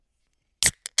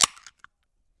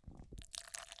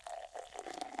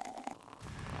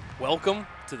Welcome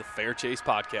to the Fair Chase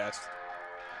Podcast.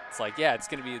 It's like, yeah, it's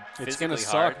going to be physically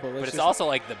suck, hard, but it's also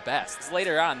like the best. It's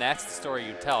later on, that's the story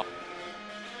you tell.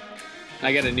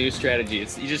 I got a new strategy.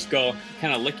 You just go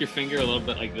kind of lick your finger a little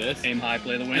bit like this. Aim high,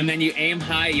 play the wind. And then you aim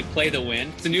high, you play the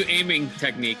wind. It's a new aiming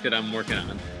technique that I'm working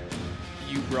on.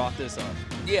 You brought this up.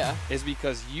 Yeah. Is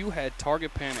because you had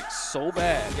target panic so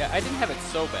bad. Yeah, I didn't have it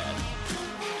so bad.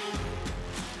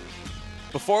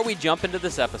 Before we jump into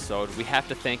this episode, we have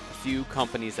to thank a few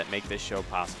companies that make this show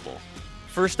possible.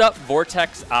 First up,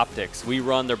 Vortex Optics. We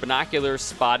run their binoculars,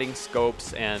 spotting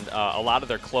scopes, and a lot of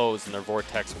their clothes in their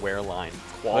Vortex wear line.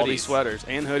 Quality Hoodies. sweaters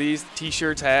and hoodies,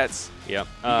 t-shirts, hats. Yep.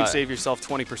 You can save yourself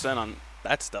 20% on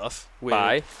that stuff.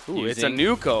 By it's a using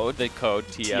new code. the code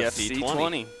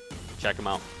TFC20. Check them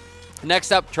out.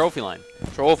 Next up, Trophy Line.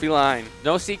 Trophy line.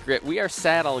 No secret, we are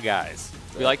saddle guys.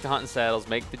 We like to hunt in saddles,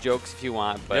 make the jokes if you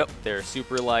want, but they're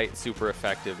super light, super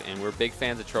effective, and we're big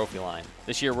fans of Trophy Line.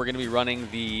 This year we're going to be running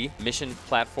the Mission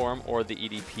platform or the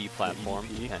EDP platform,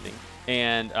 depending,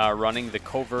 and running the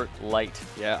Covert Light.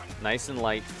 Yeah, nice and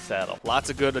light saddle. Lots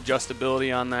of good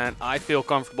adjustability on that. I feel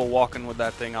comfortable walking with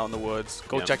that thing out in the woods.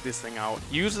 Go check this thing out.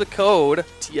 Use the code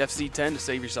TFC10 to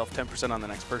save yourself 10% on the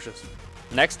next purchase.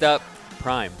 Next up,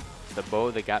 Prime. The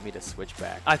bow that got me to switch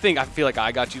back. I feel like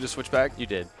I got you to switch back. You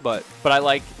did, but it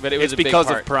was it's because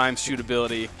of Prime's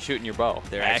shootability, shooting your bow.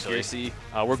 Their accuracy.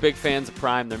 We're big fans of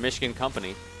Prime. They're Michigan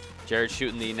company. Jared's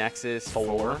shooting the Nexus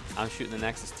 4. I'm shooting the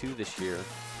Nexus 2 this year.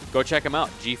 Go check them out.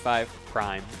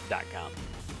 G5prime.com.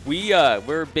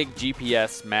 We're big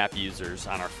GPS map users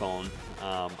on our phone.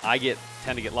 I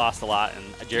tend to get lost a lot,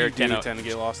 and Jared tend to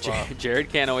get lost a lot.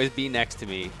 Jared can't always be next to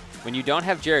me. When you don't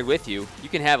have Jared with you, you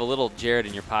can have a little Jared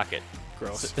in your pocket.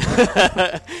 Gross.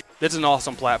 That's an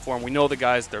awesome platform. We know the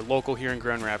guys. They're local here in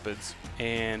Grand Rapids.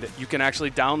 And you can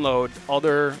actually download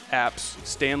other apps,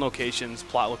 stand locations,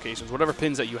 plot locations, whatever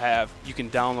pins that you have, you can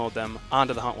download them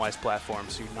onto the HuntWise platform.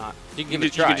 So you can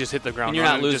just hit the ground and you're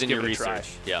running not losing and your just give it a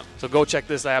research. try. Yeah. So go check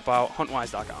this app out,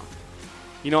 huntwise.com.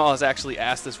 You know, I was actually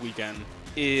asked this weekend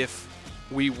if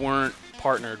we weren't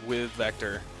partnered with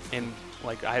Vector and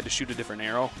like I had to shoot a different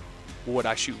arrow, would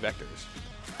I shoot Vectors?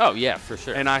 Oh, yeah, for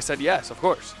sure. And I said, yes, of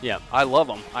course. Yeah. I love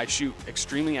them. I shoot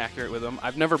extremely accurate with them.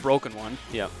 I've never broken one.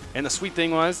 Yeah. And the sweet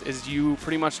thing is you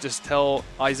pretty much just tell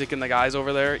Isaac and the guys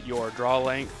over there your draw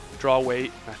length, draw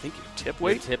weight, and I think your tip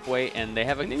weight. And they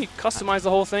have and then you customize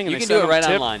the whole thing. And you they can do it right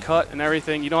tip, online. Cut, and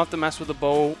everything. You don't have to mess with the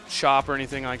bow shop or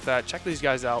anything like that. Check these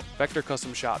guys out,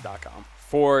 vectorcustomshop.com.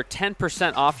 For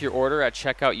 10% off your order at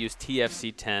checkout, use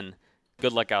TFC10.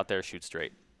 Good luck out there. Shoot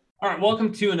straight. All right,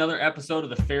 welcome to another episode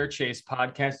of the Fair Chase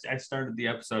Podcast. I started the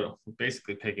episode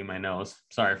basically picking my nose.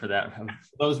 Sorry for that. For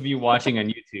those of you watching on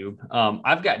YouTube,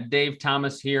 I've got Dave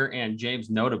Thomas here and James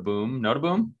Notaboom.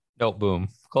 Notaboom? Noteboom.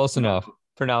 Close enough.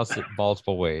 Pronounce it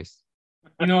multiple ways.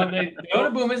 You know,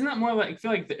 Notaboom, isn't that more like, I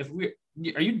feel like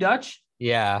are you Dutch?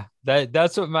 Yeah,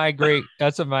 that's what my great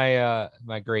aunt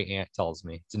tells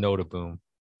me. It's a Notaboom.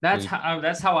 That's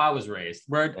how I was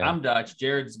raised. I'm Dutch.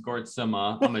 Jared's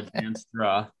Gortsuma. I'm a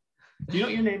Janstra. Do you know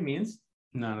what your name means?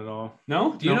 Not at all.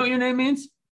 No? Do you know what your name means?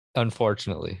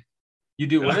 Unfortunately. You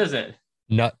do? What is it?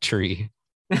 Nut tree.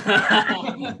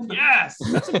 Yes!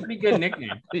 That's a pretty good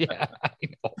nickname. Yeah, I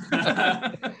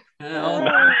You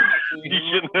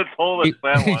shouldn't have told us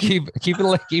that one.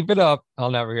 keep it up. I'll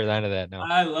never hear the end of that now.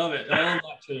 I love it. Well,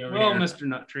 Mr.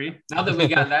 Nut Tree. Now that we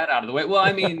got that out of the way. Well,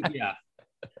 I mean, yeah.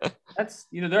 That's,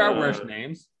 there are worse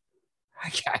names.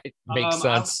 It makes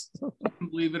sense.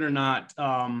 Believe it or not,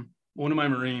 one of my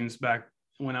Marines back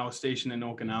when I was stationed in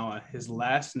Okinawa, his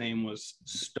last name was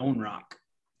Stone Rock.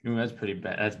 Ooh, that's pretty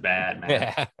bad. That's bad, man.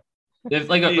 Yeah. If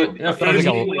like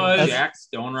Jack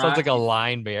Stone Rock. Sounds like a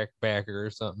linebacker or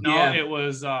something. No, Yeah. it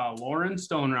was Lauren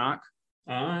Stone Rock,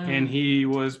 and and he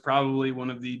was probably one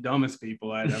of the dumbest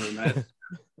people I'd ever met.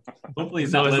 hopefully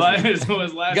he's So not his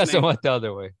listening. last I guess I name went the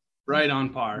other way. right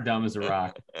on par. Dumb as a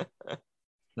rock.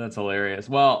 That's hilarious.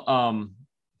 Well,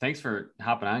 thanks for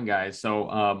hopping on, guys.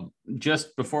 So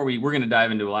just before we're going to dive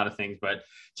into a lot of things, but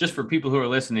just for people who are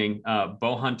listening,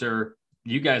 Bowhunter,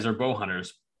 you guys are bow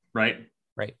hunters, right?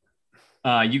 Right.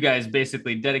 You guys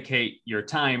basically dedicate your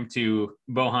time to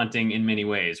bow hunting in many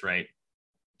ways, right?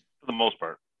 For the most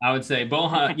part. I would say bow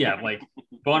hunt, yeah, like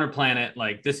Bowhunter Planet,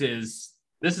 like this is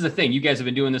a thing. You guys have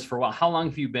been doing this for a while. How long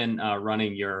have you been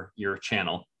running your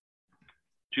channel?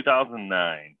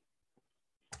 2009.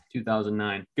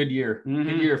 2009. Good year. Mhm.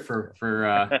 Good year for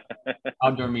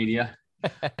outdoor media.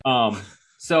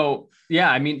 So yeah,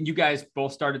 I mean, you guys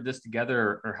both started this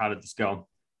together, or how did this go?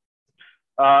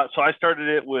 So I started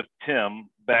it with Tim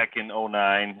back in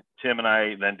 2009. Tim and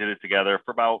I then did it together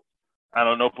for about I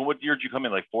don't know, but what year did you come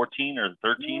in? Like 14 or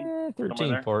 13? Yeah,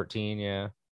 13, 14, yeah.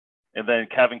 And then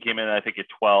Kevin came in, I think, at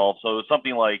 12. So it was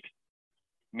something like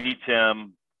me,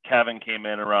 Tim, Kevin came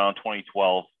in around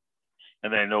 2012,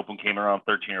 and then Open came around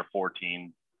 13 or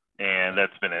 14, and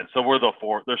that's been it. So we're the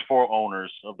four. There's 4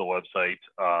 owners of the website.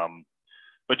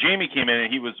 But Jamie came in,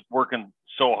 and he was working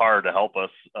so hard to help us.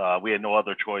 We had no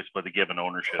other choice but to give him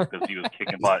ownership because he was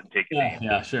kicking butt and taking names.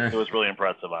 Yeah, sure. It was really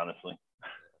impressive, honestly.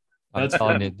 I'm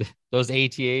telling you, those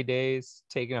ATA days,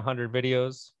 taking 100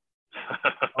 videos.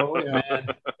 Oh, yeah, man.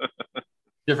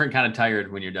 Different kind of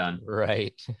tired when you're done.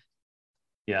 Right.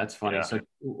 Yeah, that's funny. Yeah. So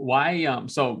why,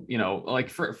 so, like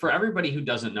for everybody who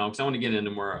doesn't know, because I want to get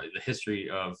into more the history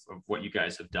of what you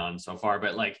guys have done so far,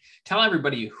 but like tell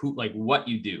everybody what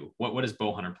you do. What is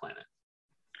Bowhunter Planet?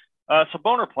 So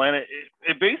Bowhunter Planet,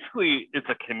 it basically, it's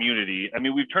a community. I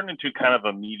mean, we've turned into kind of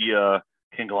a media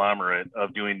conglomerate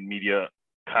of doing media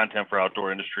content for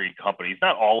outdoor industry companies.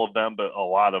 Not all of them, but a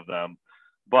lot of them.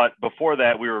 But before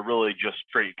that, we were really just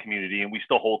straight community, and we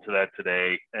still hold to that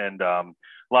today. And a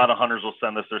lot of hunters will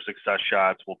send us their success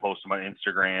shots. We'll post them on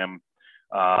Instagram.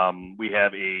 We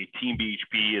have a Team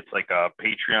BHP. It's like a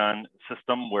Patreon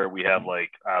system where we have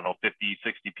 50,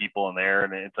 60 people in there,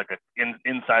 and it's like an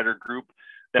insider group.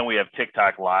 Then we have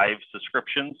TikTok live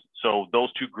subscriptions. So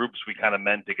those 2 groups we kind of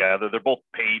mend together. They're both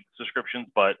paid subscriptions,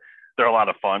 but they're a lot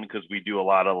of fun because we do a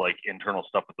lot of internal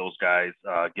stuff with those guys,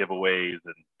 giveaways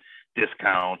and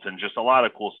discounts and just a lot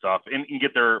of cool stuff, and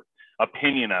get their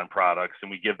opinion on products, and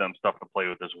we give them stuff to play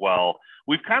with as well.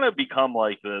 We've kind of become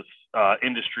like this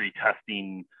industry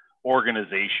testing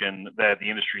organization that the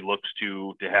industry looks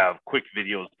to have quick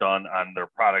videos done on their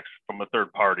products from a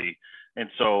third party. And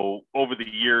so over the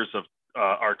years of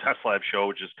our test lab show,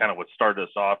 which is kind of what started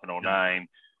us off in 2009,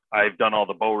 I've done all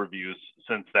the bow reviews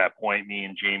since that point. Me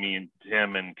and Jamie and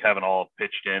Tim and Kevin all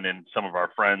pitched in, and some of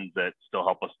our friends that still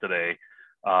help us today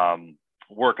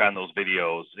work on those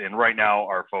videos. And right now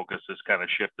our focus has kind of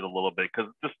shifted a little bit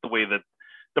because just the way that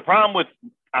the problem with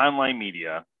online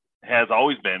media has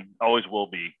always been, always will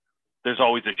be, there's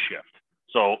always a shift.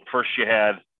 So first you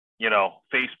had,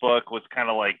 Facebook was kind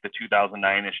of like the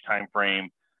 2009-ish time frame.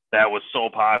 That was so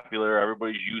popular.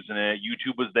 Everybody's using it.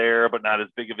 YouTube was there, but not as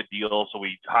big of a deal. So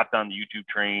we hopped on the YouTube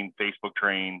train, Facebook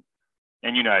train,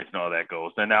 and you guys know how that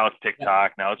goes. And now it's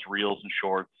TikTok. Now it's reels and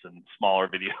shorts and smaller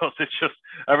videos. It's just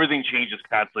everything changes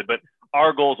constantly. But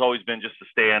our goal has always been just to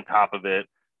stay on top of it,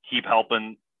 keep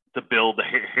helping to build the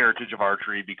heritage of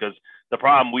archery, because the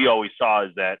problem we always saw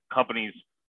is that companies,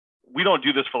 we don't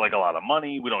do this for a lot of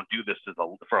money. We don't do this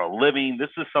for a living.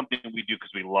 This is something we do because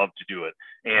we love to do it.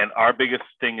 And our biggest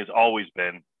thing has always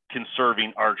been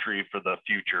conserving archery for the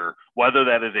future, whether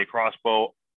that is a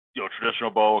crossbow, traditional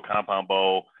bow, compound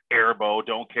bow, air bow,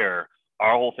 don't care.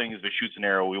 Our whole thing is if it shoots an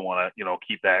arrow, we want to,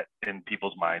 keep that in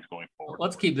people's minds going forward.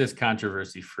 Let's keep this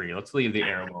controversy free. Let's leave the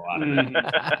arrow out of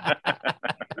it.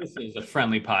 This is a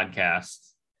friendly podcast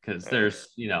because there's,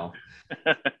 no,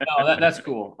 that's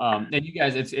cool. And you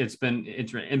guys, it's been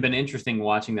interesting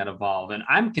watching that evolve. And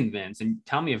I'm convinced, and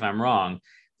tell me if I'm wrong,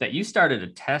 that you started a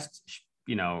test,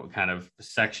 kind of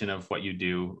section of what you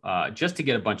do just to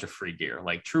get a bunch of free gear.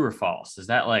 Like, true or false? Is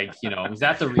that is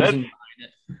that the reason?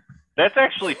 That's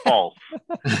actually false.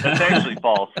 That's actually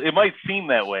false. It might seem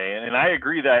that way, and I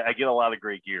agree that I get a lot of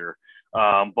great gear.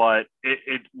 But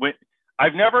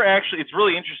I've never actually. It's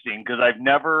really interesting because I've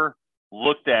never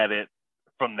looked at it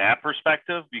from that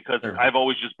perspective, because I've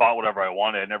always just bought whatever I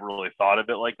wanted. I never really thought of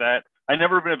it like that. I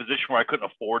never been in a position where I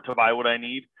couldn't afford to buy what I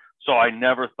need, so I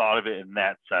never thought of it in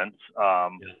that sense.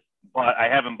 But I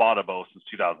haven't bought a bow since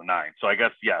 2009. So I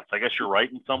guess, yes, you're right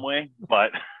in some way,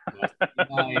 but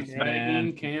nice,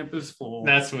 man. Camp is full.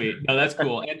 That's sweet. No, that's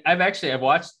cool. And I've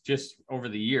watched just over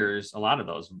the years, a lot of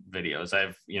those videos.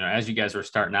 As you guys were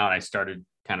starting out, I started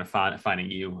kind of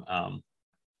finding you.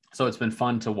 So it's been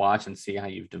fun to watch and see how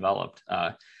you've developed.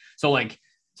 So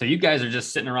you guys are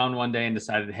just sitting around one day and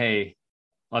decided, hey,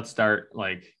 let's start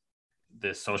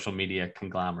this social media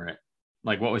conglomerate.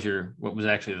 What was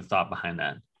actually the thought behind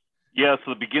that? Yeah,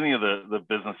 so the beginning of the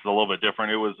business is a little bit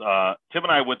different. It was Tim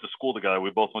and I went to school together.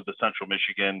 We both went to Central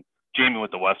Michigan. Jamie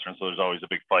went to Western, so there's always a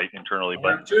big fight internally.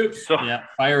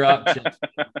 Fire up.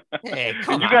 Hey,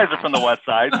 and you guys are from the West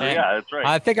Side, so yeah, that's right.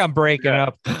 I think I'm breaking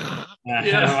up.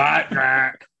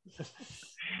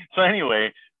 So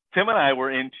anyway, Tim and I were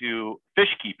into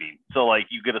fish keeping. So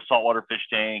you get a saltwater fish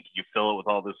tank, you fill it with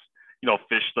all this,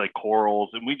 fish like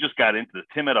corals, and we just got into this.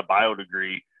 Tim had a bio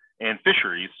degree in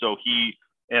fisheries, so he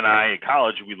and I at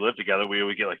college, we lived together. We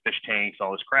would get fish tanks,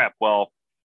 all this crap. Well,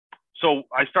 so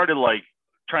I started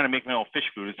trying to make my own fish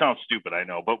food. It sounds stupid, I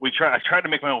know, but I tried to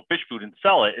make my own fish food and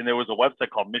sell it. And there was a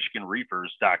website called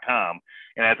MichiganReefers.com.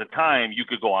 And at the time you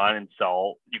could go on and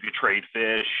sell, you could trade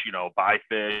fish, you know, buy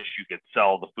fish, you could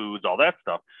sell the foods, all that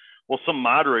stuff. Well, some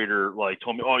moderator like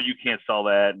told me, oh, you can't sell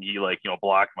that. And he like, you know,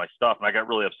 blocked my stuff. And I got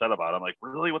really upset about it. I'm like,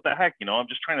 really, what the heck? You know, I'm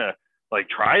just trying to like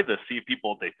try this, see if people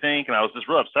what they think. And I was just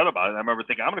real upset about it. And I remember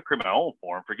thinking, I'm going to create my own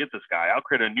forum. Forget this guy. I'll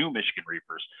create a new Michigan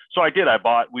Reefers. So I did.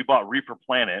 We bought Reefer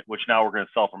Planet, which now we're going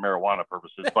to sell for marijuana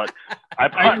purposes. But I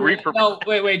bought Reefer. No,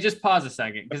 wait, just pause a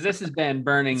second, because this has been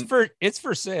burning. It's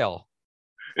for sale.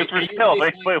 It's for sale.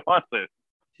 Anybody wants it.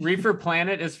 Reefer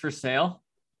Planet is for sale.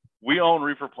 We own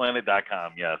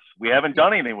reeferplanet.com. Yes. We haven't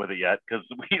done anything with it yet because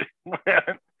we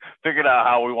haven't figured out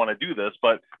how we want to do this.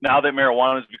 But now that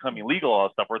marijuana is becoming legal, all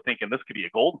that stuff, we're thinking this could be a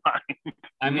gold mine.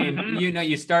 I mean, you know,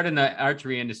 you start in the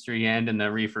archery industry and in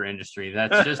the reefer industry.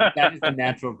 That is the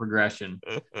natural progression.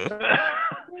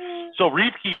 So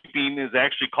reef keeping is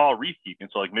actually called reef keeping.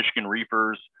 So like Michigan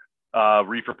Reefers,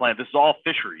 Reefer Planet, this is all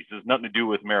fisheries. There's nothing to do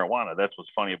with marijuana. That's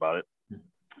what's funny about it.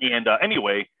 And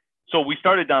anyway, so we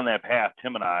started down that path,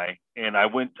 Tim and I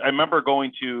remember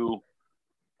going to,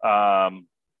 was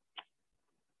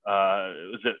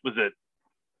it, it's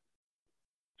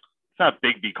not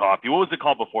Big B Coffee. What was it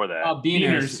called before that?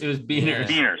 Beaners. It was Beaners.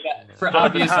 Beaners. Yeah, for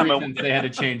obvious reasons, they had to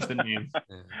change the name.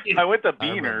 I went to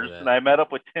Beaners and I met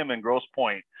up with Tim in Grosse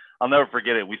Pointe. I'll never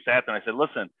forget it. We sat there and I said,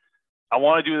 listen, I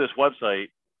want to do this website.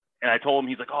 And I told him,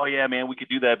 he's like, oh yeah, man, we could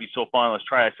do that. It'd be so fun. Let's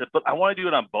try it. I said, but I want to do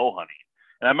it on bow hunting.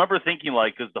 And I remember thinking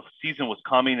like, because the season was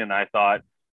coming and I thought,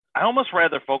 I almost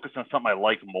rather focus on something I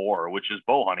like more, which is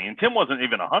bow hunting. And Tim wasn't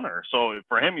even a hunter. So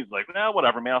for him, he's like,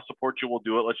 whatever, man, I'll support you. We'll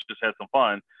do it. Let's just have some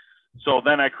fun. So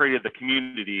then I created the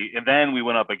community, and then we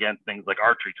went up against things like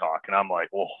archery talk. And I'm like,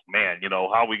 oh man, you know,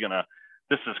 how are we going to,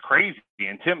 this is crazy.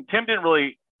 And Tim didn't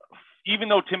really, even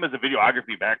though Tim has a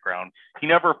videography background, he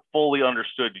never fully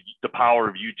understood the power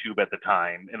of YouTube at the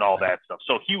time and all that stuff.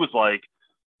 So he was like,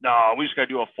 no, we just got to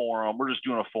do a forum. We're just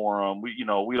doing a forum. We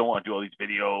don't want to do all these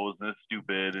videos and it's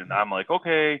stupid. And I'm like,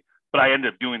 okay. But I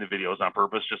ended up doing the videos on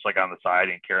purpose, just like on the side. I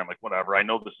didn't care. I'm like, whatever. I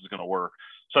know this is going to work.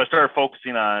 So I started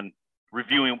focusing on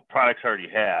reviewing products I already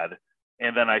had.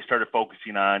 And then I started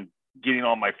focusing on getting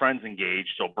all my friends engaged.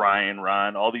 So Brian,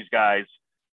 Ron, all these guys,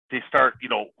 they start, you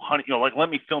know, hunting, you know, like, let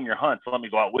me film your hunts. Let me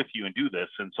go out with you and do this.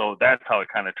 And so that's how it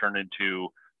kind of turned into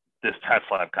this test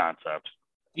lab concept.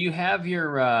 Do you have your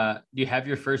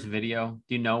first video?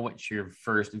 Do you know what your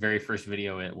very first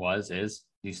video is?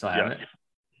 Do you still have it?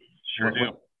 Sure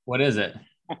do. What is it?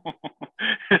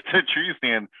 It's a tree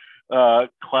stand.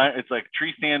 It's like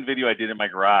tree stand video I did in my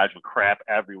garage with crap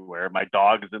everywhere. My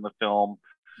dog is in the film,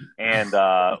 and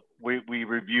we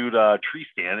reviewed a tree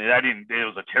stand, and it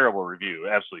was a terrible review,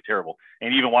 absolutely terrible.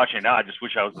 And even watching it now, I just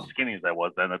wish I was as skinny as I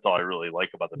was then. That's all I really like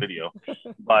about the video.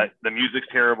 But the music's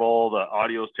terrible, the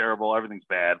audio's terrible, everything's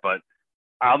bad. But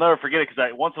I'll never forget it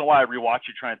because once in a while I rewatch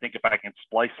it trying to think if I can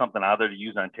splice something out there to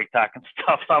use on TikTok and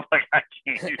stuff. I'm like, I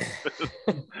can't use this.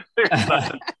 There's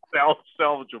nothing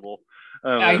salvageable.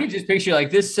 I can just picture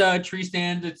like this tree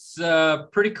stand. It's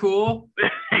pretty cool.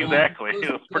 Exactly.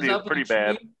 It was pretty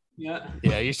bad. Yeah.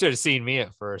 Yeah, you should have seen me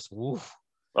at first. Oof.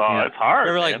 Oh, yeah. It's hard.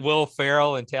 Remember like Will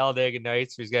Ferrell in Talladega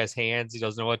Nights where he's got his hands, he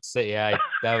doesn't know what to say. Yeah,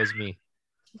 that was me.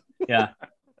 Yeah.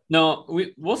 No,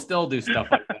 we'll still do stuff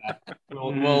like that.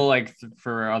 We'll like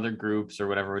for other groups or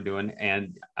whatever we're doing.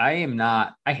 And I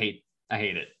hate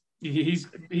it.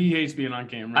 He hates being on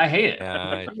camera. I hate it.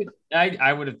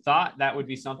 I would have thought that would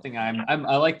be something I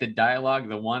like the dialogue,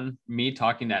 the one me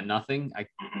talking at nothing.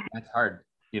 That's hard.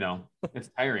 You know, it's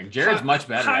tiring. Jared's much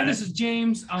better. Hi, this is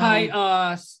James. Hi,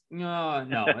 no, it's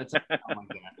oh my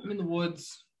God. I'm in the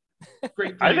woods.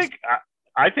 Great place.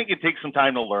 I think it takes some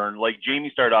time to learn. Like Jamie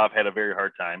started off, had a very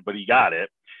hard time, but he got it.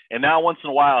 And now once in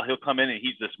a while he'll come in and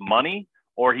he's this money,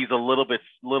 or he's a little bit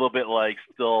like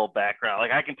still background.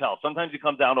 Like I can tell. Sometimes he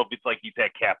comes down if it's like he's had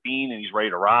caffeine and he's ready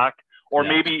to rock, or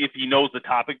maybe if he knows the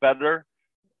topic better.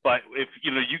 But if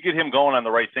you get him going on the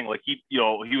right thing, like he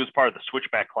was part of the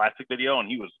Switchback Classic video and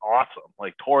he was awesome,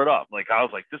 like tore it up. Like I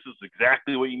was like, this is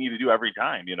exactly what you need to do every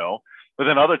time, But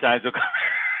then other times he'll come.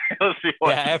 See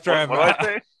what, yeah, after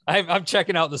I'm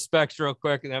checking out the specs real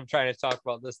quick and I'm trying to talk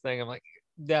about this thing. I'm like,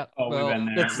 yeah, we've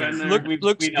been there.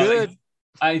 Looks good.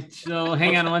 So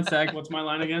hang on one sec. What's my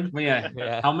line again?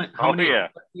 Yeah. How many? Yeah.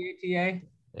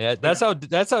 Yeah, that's how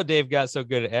Dave got so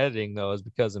good at editing though, is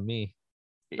because of me.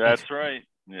 That's right.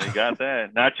 Yeah, you got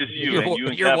that. Not just you.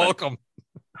 You're Kevin. welcome.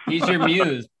 He's your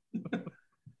muse.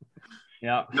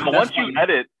 Yeah. No,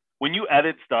 when you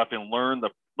edit stuff and learn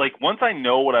once I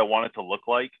know what I want it to look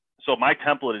like, so my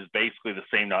template is basically the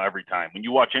same now every time. When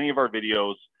you watch any of our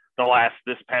videos,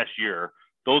 this past year,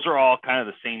 those are all kind of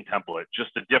the same template,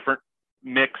 just a different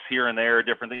mix here and there,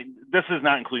 different thing. This is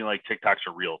not including like TikToks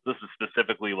or Reels. This is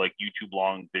specifically like YouTube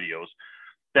long videos.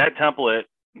 That template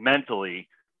mentally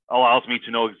allows me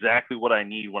to know exactly what I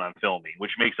need when I'm filming,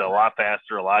 which makes it a lot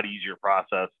faster, a lot easier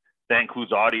process. That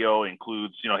includes audio,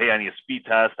 includes, hey, I need a speed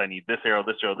test. I need this arrow,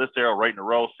 this arrow, this arrow, right in a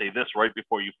row. Say this right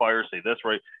before you fire. Say this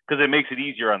right, because it makes it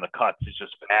easier on the cuts. It's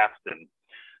just fast. And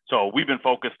so I've been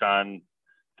focused on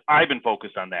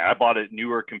that. I bought a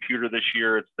newer computer this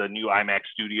year. It's the new iMac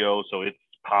Studio, so it's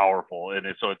powerful, and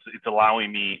it's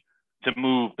allowing me to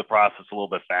move the process a little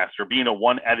bit faster. Being a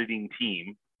one editing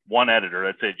team, one editor,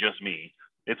 that's it, just me.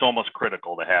 It's almost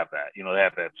critical to have that, to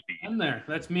have that speed. I'm there.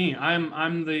 That's me.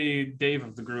 I'm the Dave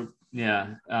of the group.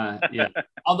 Yeah.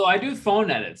 Although I do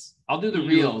phone edits. I'll do the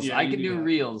reels. Yeah, I can do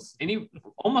reels.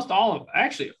 Almost all of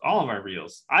our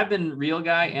reels. I've been reel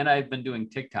guy and I've been doing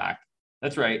TikTok.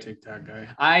 That's right. TikTok guy.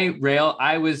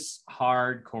 I was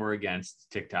hardcore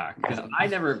against TikTok because I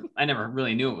never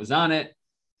really knew it was on it.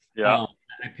 Yeah.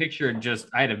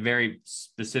 I had a very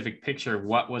specific picture of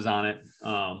what was on it.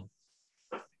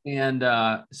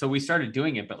 So we started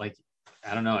doing it, but like,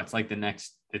 I don't know, it's like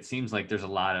it seems like there's a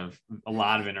lot of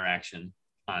interaction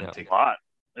on TikTok.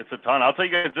 It's a ton. I'll tell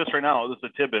you guys this right now. This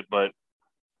is a tidbit, but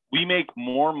we make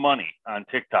more money on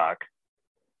TikTok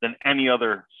than any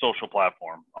other social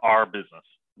platform. Our business,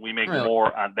 we make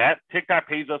more on that. TikTok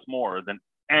pays us more than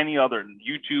any other,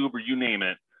 YouTube or you name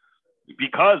it,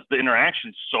 because the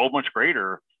interaction's so much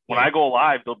greater. When I go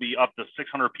live, there'll be up to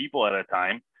 600 people at a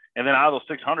time. And then out of those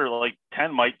 600, like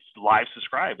 10 might live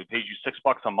subscribe. It pays you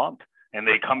 $6 a month, and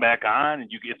they come back on,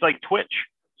 and it's like Twitch.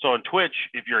 So on Twitch,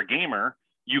 if you're a gamer,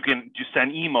 you can just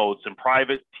send emotes and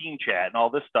private team chat and all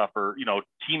this stuff, or,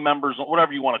 team members,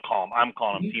 whatever you want to call them. I'm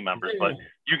calling them team members, but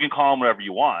you can call them whatever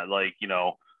you want. Like,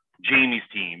 Jamie's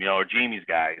team, or Jamie's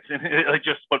guys, and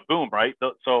but boom, right?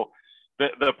 So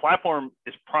the platform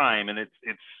is prime, and it's,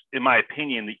 in my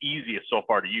opinion, the easiest so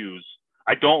far to use.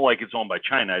 I don't like it's owned by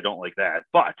China. I don't like that,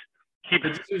 but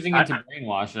it's using it to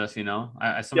brainwash us,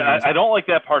 I don't like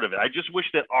that part of it. I just wish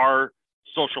that our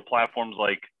social platforms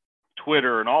like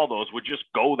Twitter and all those would just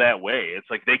go that way. It's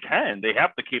like they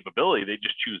have the capability. They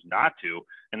just choose not to.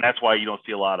 And that's why you don't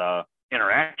see a lot of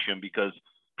interaction, because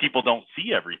people don't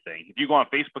see everything. If you go on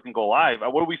Facebook and go live,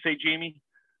 what do we say, Jamie?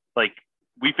 Like,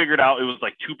 we figured out it was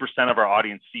like 2% of our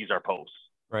audience sees our posts.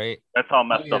 Right. That's how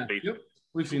messed up Facebook. Yep.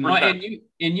 We've seen that. Well,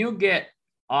 and you'll get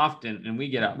often, and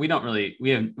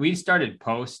we started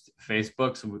post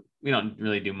Facebook, so we don't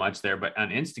really do much there, but on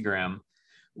Instagram,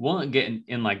 we'll get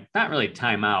in like, not really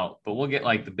timeout, but we'll get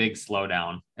like the big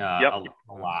slowdown a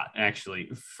lot, actually,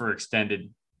 for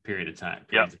extended period of time.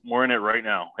 Yep, we're in it right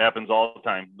now. Happens all the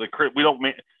time.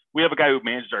 We have a guy who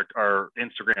manages our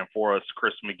Instagram for us,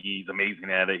 Chris McGee's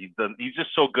amazing at it. He's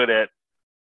just so good at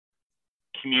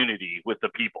community with the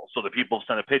people. So the people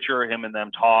send a picture, him and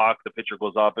them talk, the picture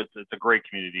goes up. It's a great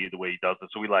community the way he does it.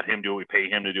 So we let him do it. We pay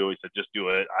him to do it. He said, just do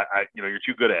it. You're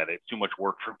too good at it. It's too much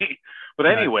work for me. But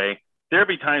anyway, there'll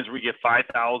be times where we get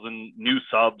 5,000 new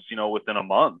subs, within a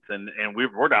month. And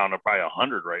we're down to probably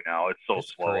 100 right now. It's so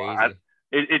slow.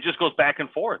 It just goes back and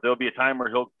forth. There'll be a time where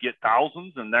he'll get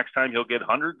thousands, and next time he'll get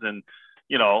hundreds. And,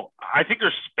 I think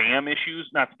there's spam issues,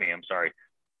 not spam, sorry.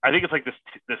 I think it's like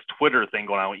this Twitter thing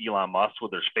going on with Elon Musk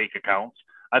with their fake accounts.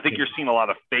 I think you're seeing a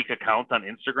lot of fake accounts on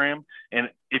Instagram.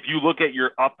 And if you look at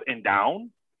your up and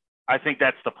down, I think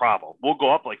that's the problem. We'll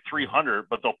go up like 300,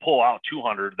 but they'll pull out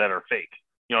 200 that are fake.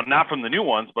 Not from the new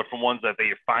ones, but from ones that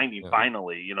they're finding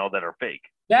finally, that are fake.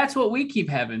 That's what we keep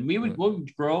having. We'll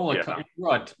grow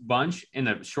a bunch in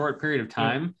a short period of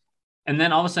time. And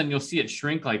then all of a sudden you'll see it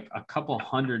shrink, like a couple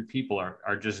hundred people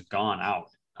are just gone out.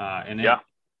 And it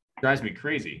drives me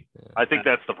crazy. I think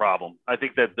that's the problem. I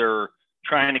think that they're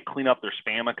trying to clean up their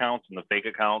spam accounts and the fake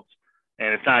accounts.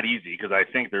 And it's not easy, because I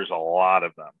think there's a lot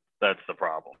of them. That's the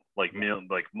problem. Like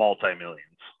multi-millions.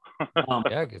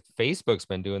 Because Facebook's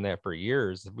been doing that for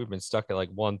years. We've been stuck at like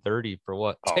 130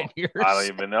 for 10 years? I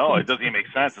don't even know. It doesn't even make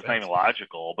sense. It's not even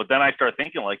logical. But then I start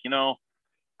thinking, like,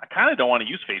 I kind of don't want to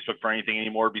use Facebook for anything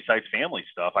anymore besides family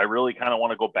stuff. I really kind of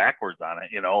want to go backwards on it.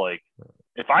 Like,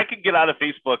 if I could get out of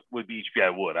Facebook with BHP,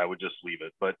 I would just leave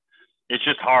it. But it's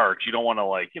just hard. You don't want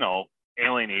to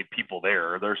alienate people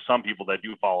there. There's some people that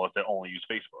do follow us that only use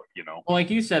Facebook, Well, like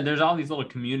you said, there's all these little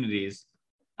communities.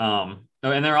 And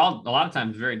they're all a lot of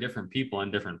times very different people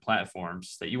on different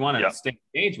platforms that you want to stay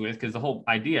engaged with, because the whole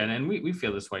idea, and we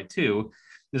feel this way too,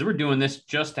 is we're doing this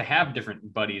just to have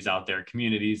different buddies out there,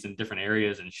 communities in different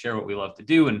areas, and share what we love to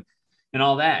do and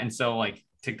all that. And so, like,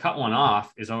 to cut one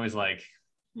off is always like,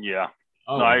 no,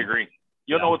 I agree.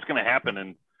 You don't know what's going to happen.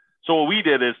 And So what we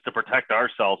did is to protect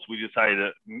ourselves, we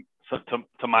decided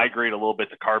to migrate a little bit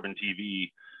to Carbon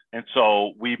TV. And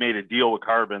so we made a deal with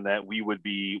Carbon that we would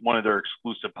be one of their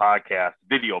exclusive podcasts,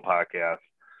 video podcasts.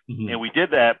 Mm-hmm. And we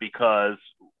did that because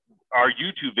our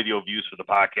YouTube video views for the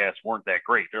podcast weren't that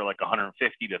great. They're like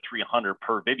 150 to 300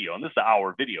 per video. And this is an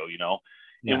hour video, you know?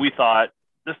 Yeah. And we thought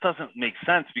this doesn't make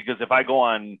sense because if I go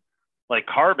on like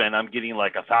Carbon, I'm getting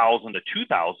like 1,000 to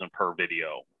 2,000 per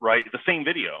video, right? The same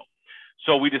video.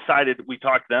 So we decided, we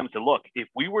talked to them and said, look, if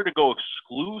we were to go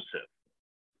exclusive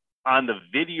on the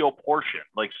video portion,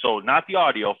 like, so not the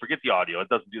audio, forget the audio. It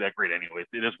doesn't do that great anyway.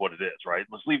 It is what it is, right?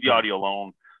 Let's leave the audio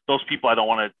alone. Those people, I don't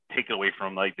want to take it away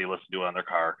from, like they listen to it on their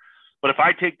car. But if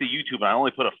I take the YouTube and I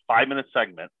only put a 5-minute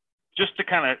segment just to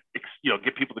kind of, you know,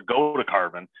 get people to go to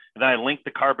Carbon, and then I link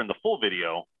the Carbon, the full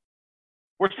video,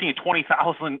 we're seeing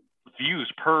 20,000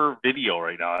 views per video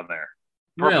right now on there,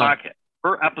 per podcast,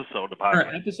 per episode of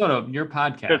podcast. Per episode of your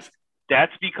podcast.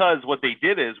 That's because what they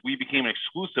did is we became an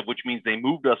exclusive, which means they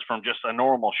moved us from just a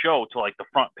normal show to like the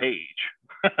front page.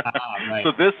 Right.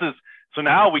 So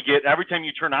now we get, every time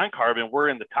you turn on Carbon, we're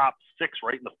in the top 6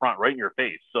 right in the front, right in your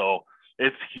face. So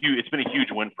it's huge. It's been a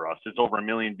huge win for us. It's over 1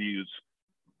 million views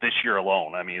this year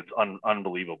alone. I mean, it's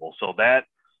unbelievable. So that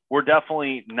we're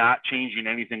definitely not changing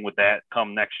anything with that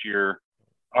come next year.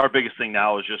 Our biggest thing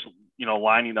now is just, you know,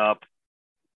 lining up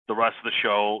the rest of the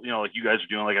show, you know, like you guys are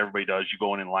doing, like everybody does. You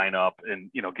go in and line up and,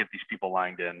 you know, get these people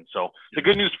lined in. So the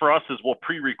good news for us is we'll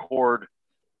pre-record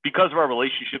because of our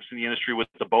relationships in the industry with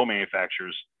the bow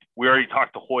manufacturers. We already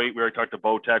talked to Hoyt, we already talked to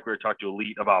Bowtech, we already talked to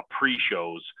Elite about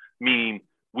pre-shows, meaning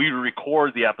we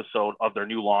record the episode of their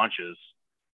new launches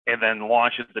and then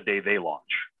launch it the day they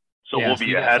launch. So we'll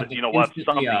be ahead, you know what,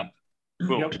 something.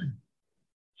 Boom. Yep.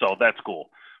 So that's cool.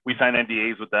 We sign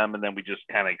NDAs with them and then we just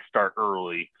kind of start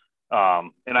early.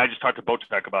 And I just talked to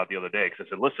Bowtech about it the other day because I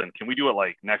said, listen, can we do it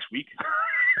like next week?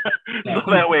 So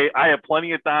that way I have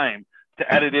plenty of time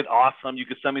to edit it. Awesome. You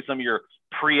can send me some of your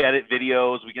pre-edit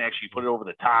videos. We can actually put it over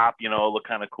the top, you know, look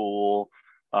kind of cool.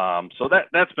 So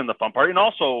that's been the fun part. And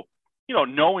also, you know,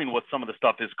 knowing what some of the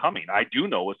stuff is coming. I do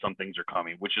know what some things are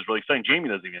coming, which is really exciting. Jamie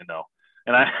doesn't even know.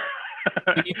 And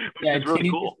it's really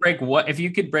cool. If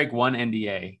you could break one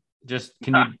NDA, just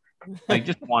can you like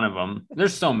just one of them?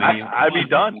 There's so many. I'd be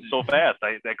done so fast.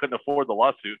 I couldn't afford the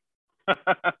lawsuit.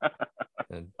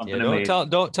 Yeah,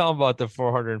 don't tell them about the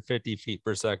 450 feet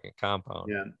per second compound.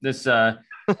 Yeah, this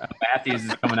Matthews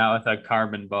is coming out with a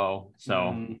Carbon bow,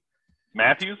 so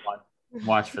Matthews,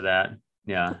 watch for that.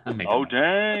 Yeah.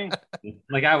 Dang!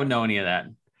 Like I would know any of that.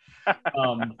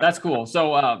 That's cool.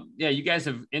 So yeah, you guys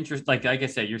have interest. Like I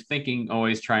said, you're thinking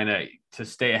always trying to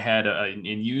stay ahead and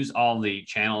use all the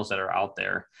channels that are out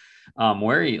there.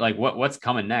 Where are you, like what's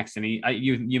coming next? I mean,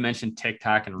 you mentioned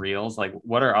TikTok and Reels. Like,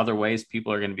 what are other ways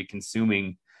people are going to be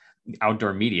consuming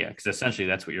outdoor media? Because essentially,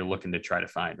 that's what you're looking to try to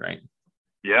find, right?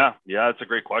 Yeah, that's a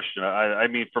great question. I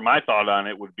mean, for my thought on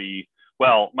it would be,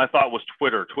 well, my thought was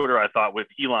Twitter. I thought with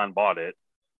Elon bought it,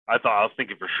 I was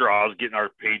thinking for sure I was getting our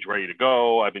page ready to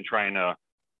go. I've been trying to,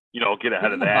 you know, get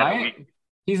ahead of that.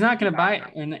 He's not going to buy it,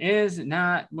 and is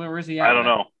not. Where's he at? I don't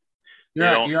know.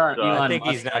 I think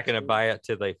he's not going to buy it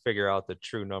till they figure out the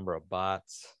true number of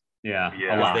bots. Yeah.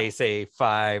 They say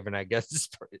 5, and I guess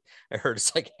I heard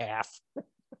it's like half.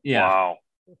 Yeah. Wow.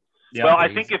 Yeah, well,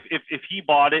 I think if he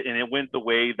bought it and it went the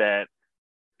way that,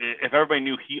 if everybody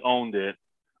knew he owned it,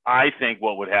 I think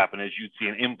what would happen is you'd see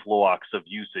an influx of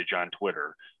usage on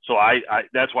Twitter. So I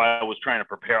that's why I was trying to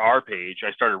prepare our page.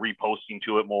 I started reposting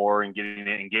to it more and getting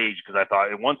it engaged because I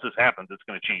thought once this happens, it's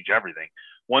going to change everything.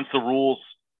 Once the rules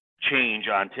change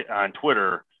on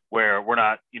Twitter, where we're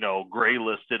not, you know, gray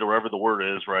listed or whatever the word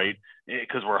is, right?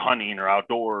 Because we're hunting or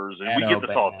outdoors, and we get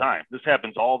this all the time. This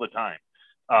happens all the time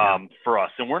for us,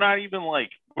 and we're not even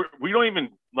like we don't even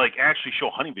like actually show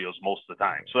hunting videos most of the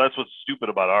time. So that's what's stupid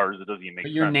about ours. It doesn't even make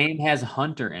sense. Your name has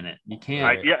Hunter in it. You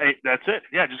can't. That's it.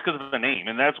 Yeah, just because of the name,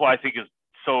 and that's why I think it's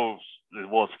so.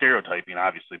 Well, stereotyping,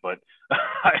 obviously, but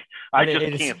I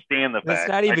just can't stand the fact. It's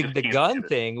not even the gun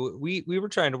thing. We were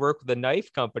trying to work with a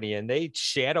knife company, and they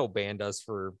shadow banned us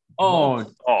for.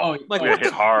 Like we hit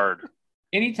hard.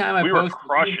 Anytime we were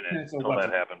crushing it until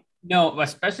that happened. No,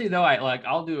 especially though,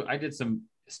 I did some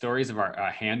stories of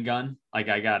our handgun. Like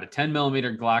I got a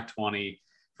 10mm Glock 20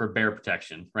 for bear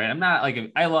protection. Right. I'm not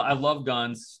like I love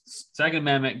guns. Second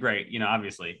Amendment, great. You know,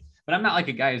 obviously. But I'm not like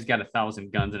a guy who's got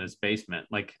 1,000 guns in his basement.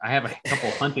 Like I have a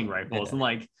couple hunting rifles, and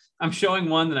like I'm showing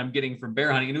one that I'm getting for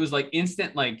bear hunting, and it was like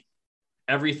instant, like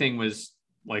everything was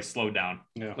like slowed down,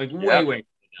 way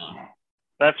down.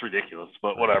 That's ridiculous,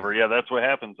 but whatever. Yeah, that's what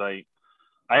happens. I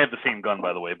I have the same gun,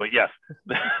 by the way, but yes,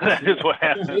 that is what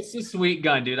happened. It's a sweet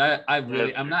gun, dude.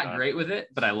 I'm not great with it,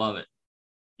 but I love it.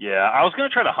 Yeah, I was gonna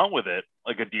try to hunt with it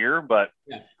like a deer, but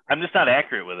Yeah. I'm just not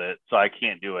accurate with it, so I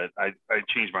can't do it. I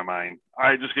changed my mind.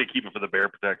 I just gonna keep it for the bear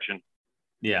protection.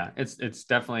 Yeah, it's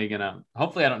definitely gonna.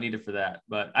 Hopefully, I don't need it for that,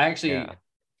 but I actually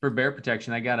for bear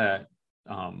protection, I got a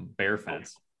bear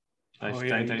fence. I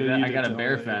got a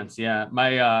bear fence. Yeah,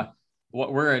 my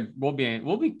we'll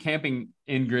be camping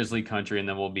in grizzly country, and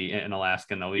then we'll be in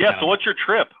Alaska. And so what's your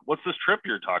trip? What's this trip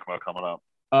you're talking about coming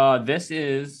up? This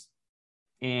is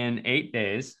in 8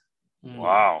 days.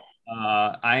 Wow.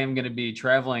 I am going to be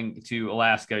traveling to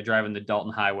Alaska, driving the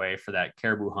Dalton Highway for that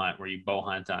caribou hunt where you bow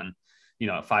hunt on,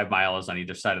 5 miles on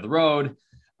either side of the road.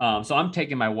 So I'm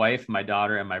taking my wife, my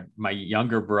daughter, and my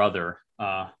younger brother.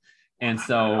 And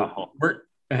so we're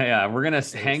going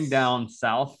to hang down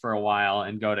south for a while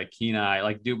and go to Kenai,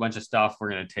 like do a bunch of stuff.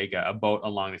 We're going to take a boat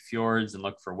along the fjords and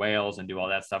look for whales and do all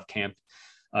that stuff, camp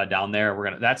down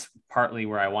there. That's partly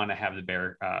where I want to have the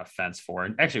bear fence for.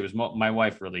 And actually it was my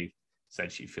wife really said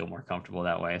she'd feel more comfortable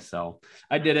that way. So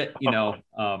I did it,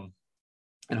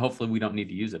 and hopefully we don't need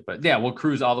to use it, but yeah, we'll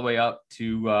cruise all the way up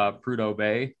to Prudhoe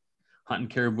Bay, hunting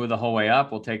caribou the whole way up.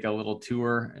 We'll take a little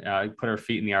tour, put our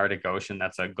feet in the Arctic Ocean.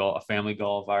 That's a family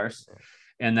goal of ours.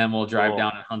 And then we'll drive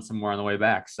down and hunt some more on the way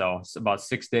back. So it's about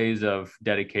 6 days of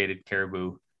dedicated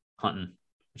caribou hunting,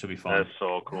 which will be fun. That's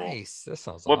so cool. Nice. That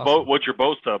sounds what awesome. boat? What's your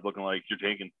boat stub looking like? You're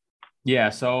taking? Yeah,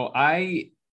 so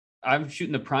I'm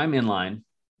shooting the prime inline,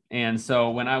 and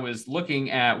so when I was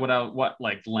looking at what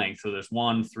like length, so there's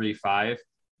 1, 3, 5.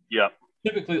 Yeah.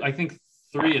 Typically, I think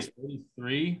 3 is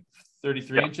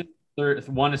 33 inches.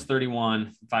 1 is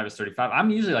 31, 5 is 35. I'm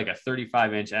usually like a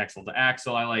 35-inch axle to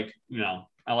axle. I like,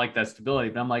 I like that stability,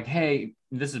 but I'm like, hey,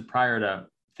 this is prior to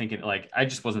thinking, like, I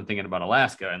just wasn't thinking about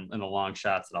Alaska and the long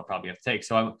shots that I'll probably have to take.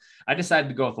 So I decided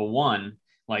to go with a 1.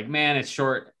 Like, man, it's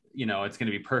short. It's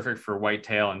going to be perfect for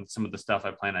whitetail and some of the stuff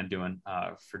I plan on doing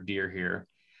for deer here.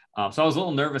 So I was a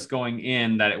little nervous going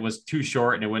in that it was too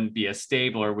short and it wouldn't be as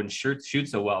stable or wouldn't shoot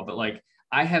so well. But like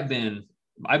I've been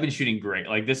shooting great.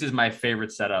 Like this is my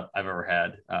favorite setup I've ever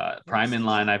had. Prime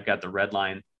inline. I've got the red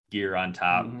line gear on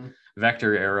top,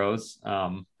 vector arrows.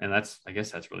 And I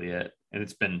guess that's really it. And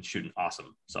it's been shooting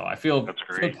awesome. So I feel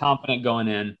confident going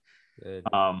in. Good.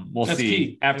 We'll That's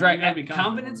see. key. After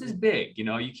confidence is big.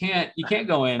 You can't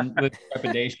go in with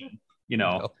trepidation.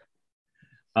 So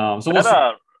we'll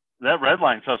see. That red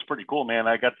line stuff's pretty cool, man.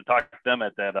 I got to talk to them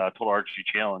at that Total Archery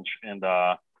Challenge, and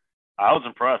I was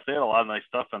impressed. They had a lot of nice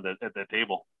stuff at that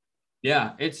table.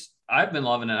 Yeah, I've been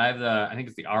loving it. I think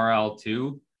it's the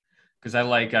RL2 because I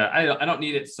like I don't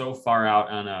need it so far out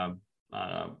on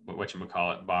a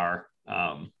whatchamacallit bar.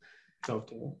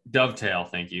 Dovetail,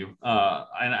 thank you.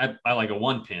 And I like a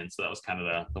 1 pin, so that was kind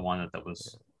of the one that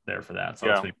was there for that. So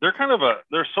yeah, they're kind of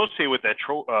they're associated with that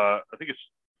I think it's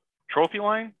Trophy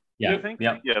Line. Yeah, I think?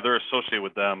 Yeah, they're associated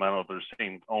with them. I don't know if they're the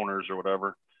same owners or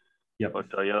whatever. Yeah, but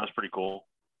yeah, that's pretty cool.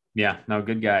 Yeah, no,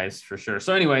 good guys for sure.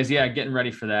 So, anyways, yeah, getting ready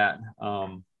for that.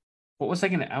 What was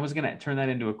I was gonna turn that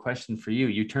into a question for you.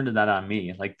 You turned that on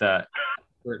me, like the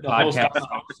podcast.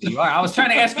 I was trying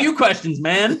to ask you questions,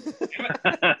 man.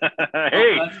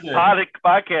 Hey,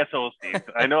 podcast hosting.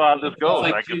 I know how this goes.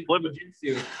 Like I can flip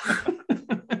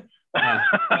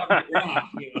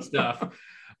it. Stuff.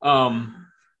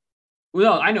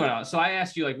 Well, I know it. So I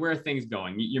asked you, like, where are things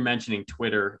going? You're mentioning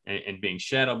Twitter and being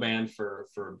shadow banned for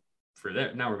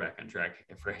that. Now we're back on track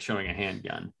for showing a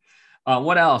handgun.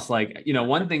 What else? Like,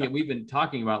 one thing that we've been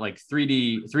talking about, like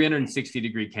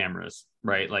 360-degree cameras,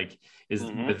 right? Like, is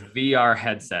with VR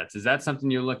headsets. Is that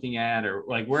something you're looking at, or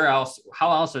like where else?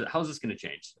 How is this going to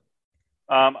change?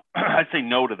 I'd say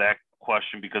no to that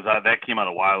question because that came out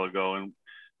a while ago, and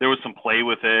there was some play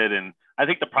with it, and I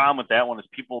think the problem with that one is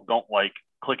people don't like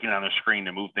clicking on a screen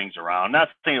to move things around. Not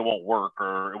saying it won't work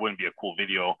or it wouldn't be a cool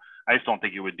video. I just don't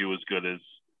think it would do as good as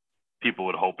people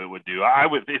would hope it would do.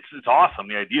 It's awesome.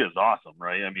 The idea is awesome,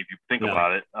 right? I mean, if you think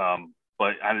about it,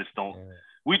 but I just don't.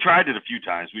 We tried it a few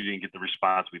times. We didn't get the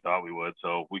response we thought we would,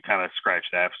 so we kind of scratched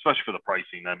that, especially for the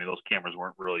pricing. I mean, those cameras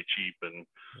weren't really cheap and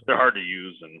they're hard to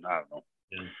use, and I don't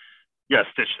know. Yeah,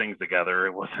 stitch things together.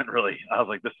 It wasn't really. I was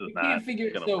like, this is not.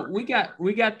 So work.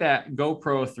 we got that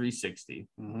GoPro 360.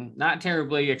 Not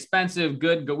terribly expensive,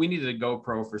 good. We needed a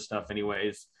GoPro for stuff,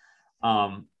 anyways.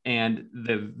 And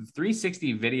the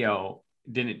 360 video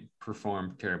didn't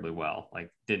perform terribly well. Like,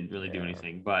 didn't really do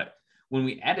anything. But when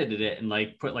we edited it and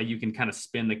like put you can kind of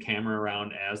spin the camera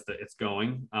around as it's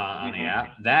going on the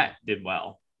app, that did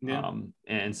well. Yeah.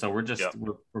 And so we're just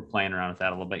we're playing around with that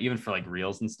a little bit, even for like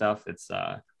reels and stuff. It's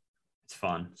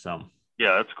fun. So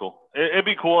Yeah, that's cool. It'd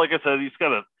be cool. Like I said,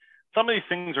 some of these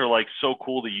things are like so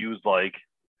cool to use, like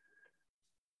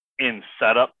in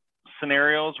setup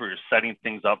scenarios where you're setting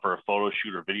things up for a photo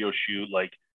shoot or video shoot,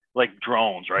 like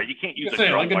drones, right? You can't use a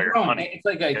drone while you're hunting. It's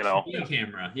like a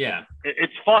camera. Yeah.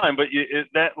 It's fun, but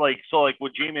like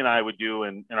what Jamie and I would do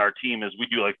in our team is we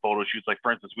do like photo shoots. Like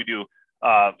for instance, we do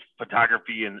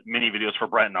photography and mini videos for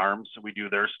Brett and Arms. So we do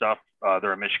their stuff.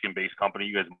 They're a Michigan-based company.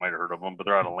 You guys might have heard of them, but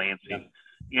they're out of Lansing.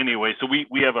 Yeah. Anyway, so we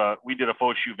did a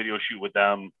photo shoot, video shoot with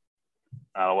them.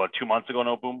 2 months ago,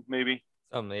 no boom, maybe.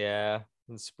 Yeah,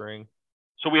 in spring.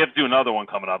 So we have to do another one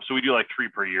coming up. So we do like 3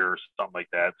 per year or something like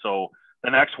that. So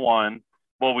the next one,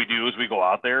 what we do is we go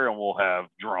out there and we'll have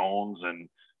drones and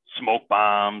smoke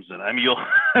bombs. And I mean,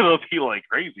 it'll be like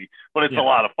crazy, but it's a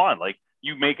lot of fun. Like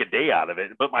you make a day out of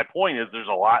it. But my point is there's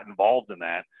a lot involved in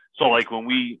that. So like when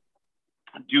we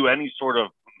do any sort of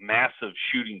massive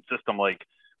shooting system, like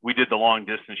we did the long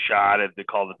distance shot.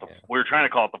 We were trying to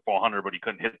call it the 400, but he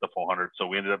couldn't hit the 400. So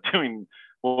we ended up doing,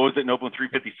 what was it? Noble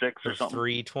 356 or something?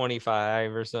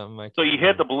 325 or something like that. So he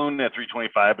hit the balloon at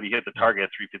 325, but he hit the target at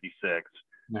 356.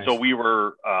 Nice. So we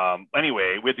were,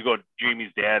 anyway, we had to go,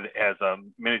 Jamie's dad has a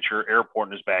miniature airport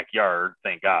in his backyard,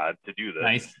 thank God, to do this.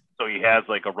 Nice. So he has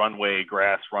like a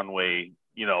grass runway,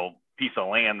 piece of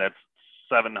land that's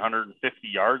 750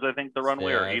 yards, I think, the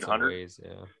runway, or 800.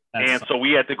 And so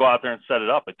we had to go out there and set it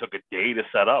up. It took a day to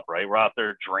set up, right? We're out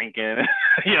there drinking,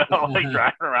 like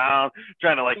driving around,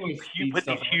 trying to like put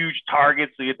these huge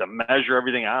targets so you have to measure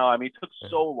everything out. I mean, it took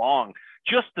so long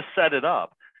just to set it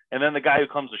up. And then the guy who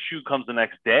comes to shoot comes the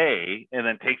next day and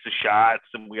then takes the shots,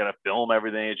 and we got to film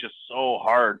everything. It's just so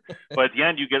hard. But at the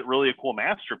end, you get really a cool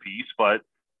masterpiece. But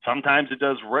sometimes it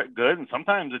does good, and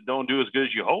sometimes it don't do as good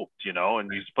as you hoped,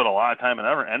 and you just put a lot of time and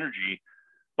energy.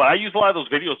 But I use a lot of those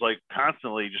videos like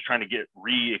constantly just trying to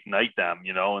reignite them,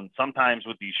 and sometimes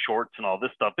with these shorts and all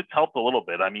this stuff, it's helped a little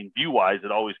bit. I mean, view-wise,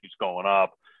 it always keeps going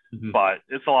up. But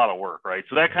it's a lot of work, right?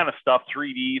 So that kind of stuff,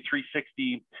 3D,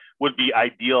 360 would be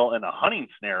ideal in a hunting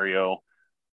scenario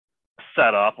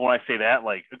setup. When I say that,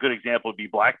 like a good example would be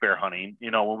black bear hunting.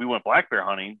 When we went black bear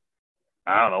hunting,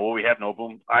 I don't know what we have, no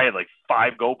boom. I had like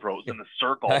 5 GoPros in the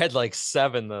circle. I had like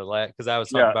 7 because I was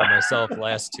talking about myself the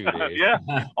last 2 days.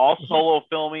 All solo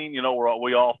filming.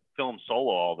 We all film solo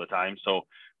all the time. So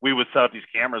we would set up these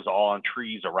cameras all on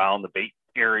trees around the bait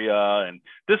area. And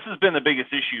this has been the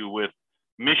biggest issue with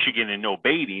Michigan and no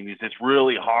baiting is it's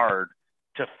really hard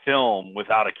to film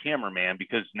without a cameraman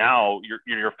because now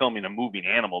you're filming a moving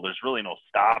animal. There's really no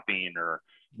stopping or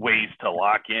ways to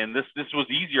lock in. This was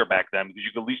easier back then because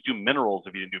you could at least do minerals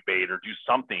if you didn't do bait or do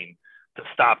something to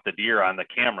stop the deer on the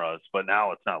cameras. But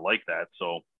now it's not like that.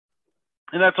 So,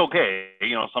 and that's okay.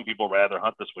 Some people rather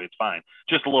hunt this way. It's fine.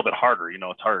 Just a little bit harder.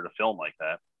 It's harder to film like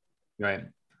that. Right.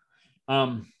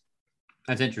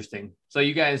 That's interesting. So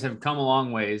you guys have come a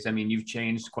long ways. I mean, you've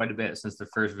changed quite a bit since the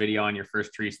first video on your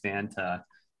first tree stand to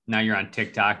now you're on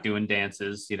TikTok doing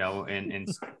dances, in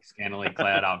scantily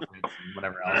clad outfits and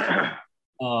whatever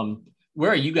else.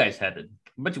 Where are you guys headed?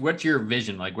 What's your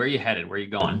vision? Like, where are you headed? Where are you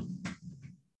going?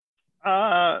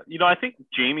 I think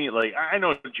Jamie, I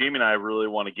know Jamie and I really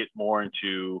want to get more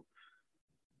into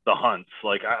the hunts.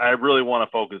 Like, I really want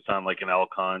to focus on like an elk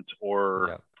hunt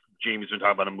or Jamie's been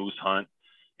talking about a moose hunt.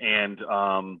 And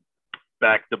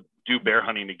back to do bear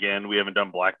hunting again. We haven't done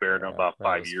black bear in about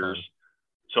 5 years. Fun.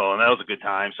 So, and that was a good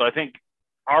time. So I think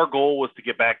our goal was to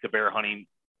get back to bear hunting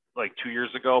like 2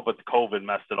 years ago, but the COVID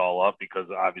messed it all up because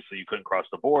obviously you couldn't cross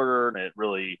the border and it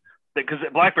really, because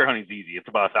black bear hunting is easy. It's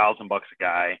about $1,000 a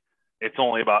guy. It's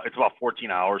about 14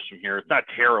 hours from here. It's not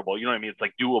terrible. You know what I mean? It's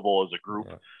like doable as a group.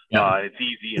 Yeah. It's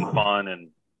easy and fun.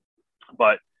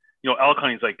 But elk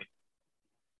hunting is like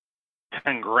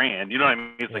 10 grand, you know what I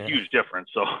mean? It's a huge difference.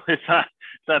 So it's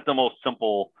not the most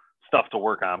simple stuff to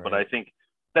work on, but I think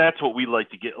that's what we like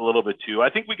to get a little bit to. I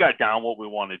think we got down what we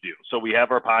want to do. So we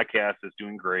have our podcast that's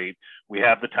doing great. We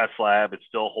have the test lab. It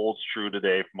still holds true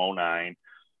today from 09.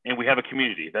 And we have a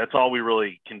community. That's all we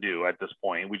really can do at this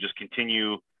point. We just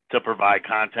continue to provide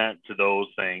content to those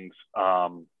things.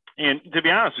 And to be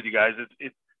honest with you guys,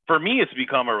 for me, it's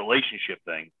become a relationship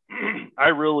thing. I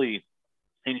really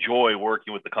enjoy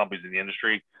working with the companies in the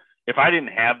industry. If I didn't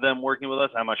have them working with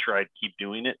us, I'm not sure I'd keep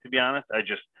doing it, to be honest.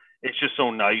 It's just so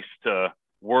nice to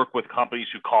work with companies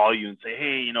who call you and say,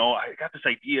 hey, I got this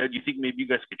idea. Do you think maybe you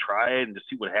guys could try it and just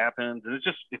see what happens? And it's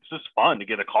just fun to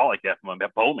get a call like that from a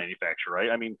bow manufacturer, right?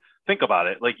 I mean, think about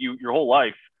it. Like your whole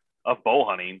life of bow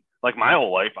hunting, like my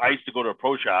whole life, I used to go to a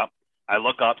pro shop. I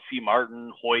look up, see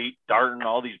Martin, Hoyt, Darton,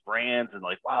 all these brands, and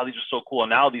like, wow, these are so cool. And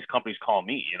now these companies call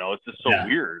me. It's just so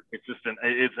weird. It's just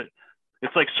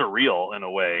it's like surreal in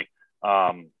a way.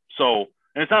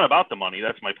 And it's not about the money.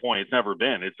 That's my point. It's never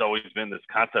been. It's always been this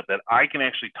concept that I can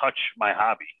actually touch my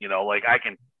hobby. Like I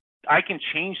can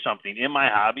change something in my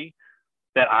hobby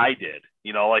that I did.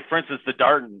 Like for instance,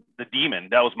 the Demon,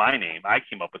 that was my name. I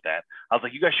came up with that. I was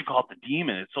like, you guys should call it the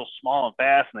Demon. It's so small and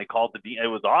fast, and they called it the Demon. It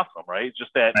was awesome, right? It's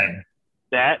just that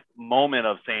that moment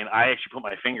of saying I actually put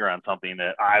my finger on something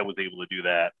that I was able to do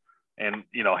that, and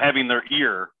having their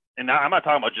ear. And now I'm not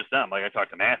talking about just them. Like I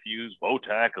talked to Matthews,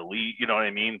 Bowtech, Elite, you know what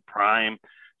I mean, Prime.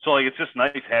 So like it's just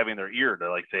nice having their ear to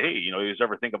like say, hey, you just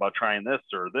ever think about trying this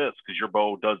or this because your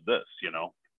bow does this,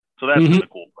 So that's the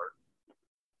cool part.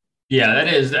 Yeah,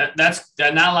 that is that's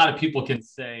not a lot of people can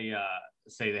say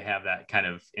they have that kind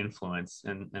of influence,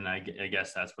 and I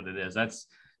guess that's what it is. That's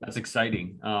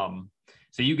exciting.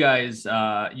 So you guys,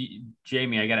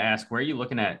 Jamie, I got to ask, where are you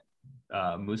looking at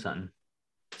moose hunting?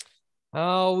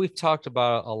 Oh, we've talked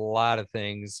about a lot of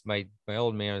things. My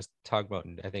old man was talking about,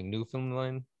 I think,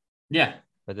 Newfoundland. Yeah.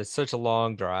 But it's such a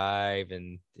long drive,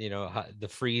 and the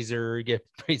freezer. You get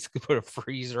basically put a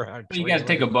freezer on. You got to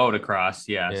take a boat across,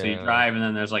 yeah. So you drive, and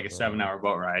then there's like a 7-hour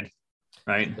boat ride,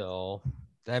 right? So,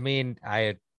 I mean, I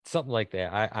had something like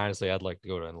that. I'd like to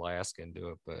go to Alaska and do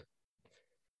it, but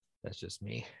that's just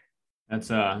me. That's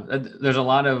there's a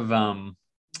lot of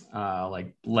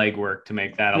like legwork to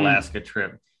make that Alaska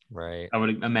trip. Right. I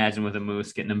would imagine with a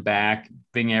moose, getting them back,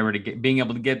 being able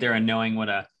to get there and knowing what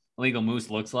a legal moose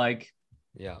looks like.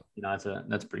 Yeah.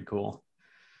 That's pretty cool.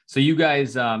 So you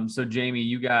guys, so Jamie,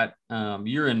 you got,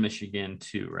 you're in Michigan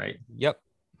too, right? Yep.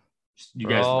 You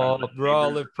we guys all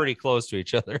live pretty close to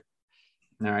each other.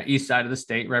 All right. East side of the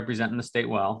state, representing the state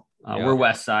well. Yeah. We're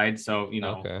west side. So,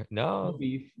 okay. No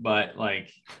beef, but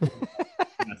like,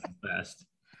 that's the best.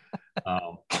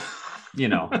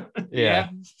 Yeah.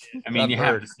 I mean, you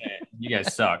have to say it. You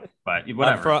guys suck, but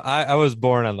whatever. I was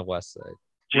born on the west side.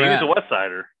 Jamie's a west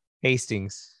sider.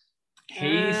 Hastings.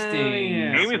 Jamie's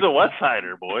a west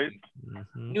sider, boys.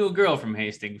 Mm-hmm. Knew a girl from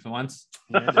Hastings once.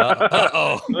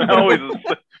 Uh-oh.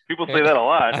 People say that a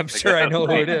lot. I'm sure I know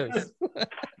who it is.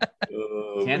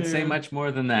 Can't say much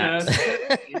more than that.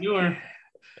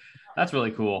 That's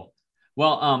really cool.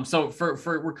 Well, so for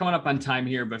we're coming up on time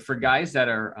here, but for guys that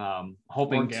are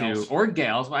hoping to, or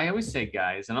gals, well, I always say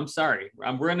guys, and I'm sorry,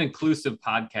 we're an inclusive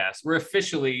podcast. We're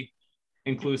officially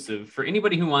inclusive for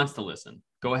anybody who wants to listen.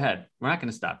 Go ahead. We're not going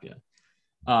to stop you.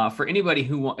 For anybody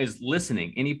who is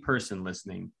listening, any person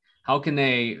listening, how can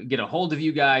they get a hold of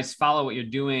you guys, follow what you're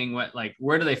doing?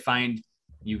 Where do they find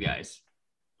you guys?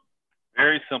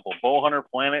 Very simple.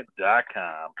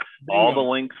 Bowhunterplanet.com. All the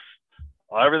links.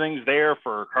 Everything's there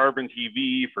for Carbon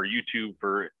TV, for YouTube,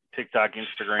 for TikTok,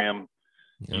 Instagram,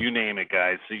 you name it,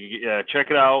 guys. So check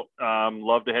it out.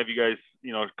 Love to have you guys,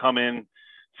 come in,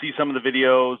 see some of the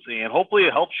videos, and hopefully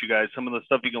it helps you guys. Some of the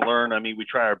stuff you can learn. I mean, we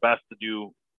try our best to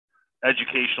do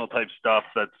educational type stuff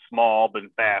that's small but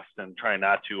fast, and try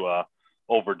not to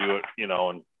overdo it,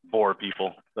 and bore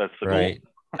people. That's the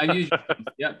goal.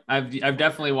 I've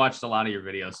definitely watched a lot of your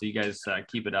videos, so you guys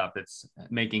keep it up. It's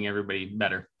making everybody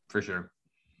better for sure.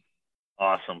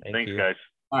 Awesome. Thanks, guys.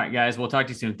 All right, guys. We'll talk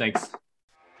to you soon. Thanks.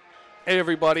 Hey,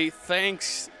 everybody.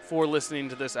 Thanks for listening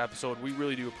to this episode. We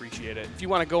really do appreciate it. If you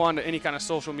want to go on to any kind of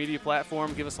social media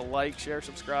platform, give us a like, share,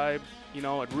 subscribe.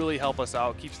 It'd really help us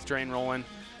out. Keeps the train rolling.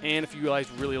 And if you guys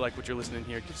really like what you're listening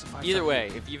here, give us a 5-star. Either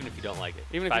way, even if you don't like it.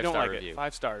 Even if you don't like it,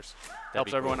 5 stars.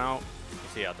 Helps everyone out. You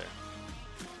see you out there.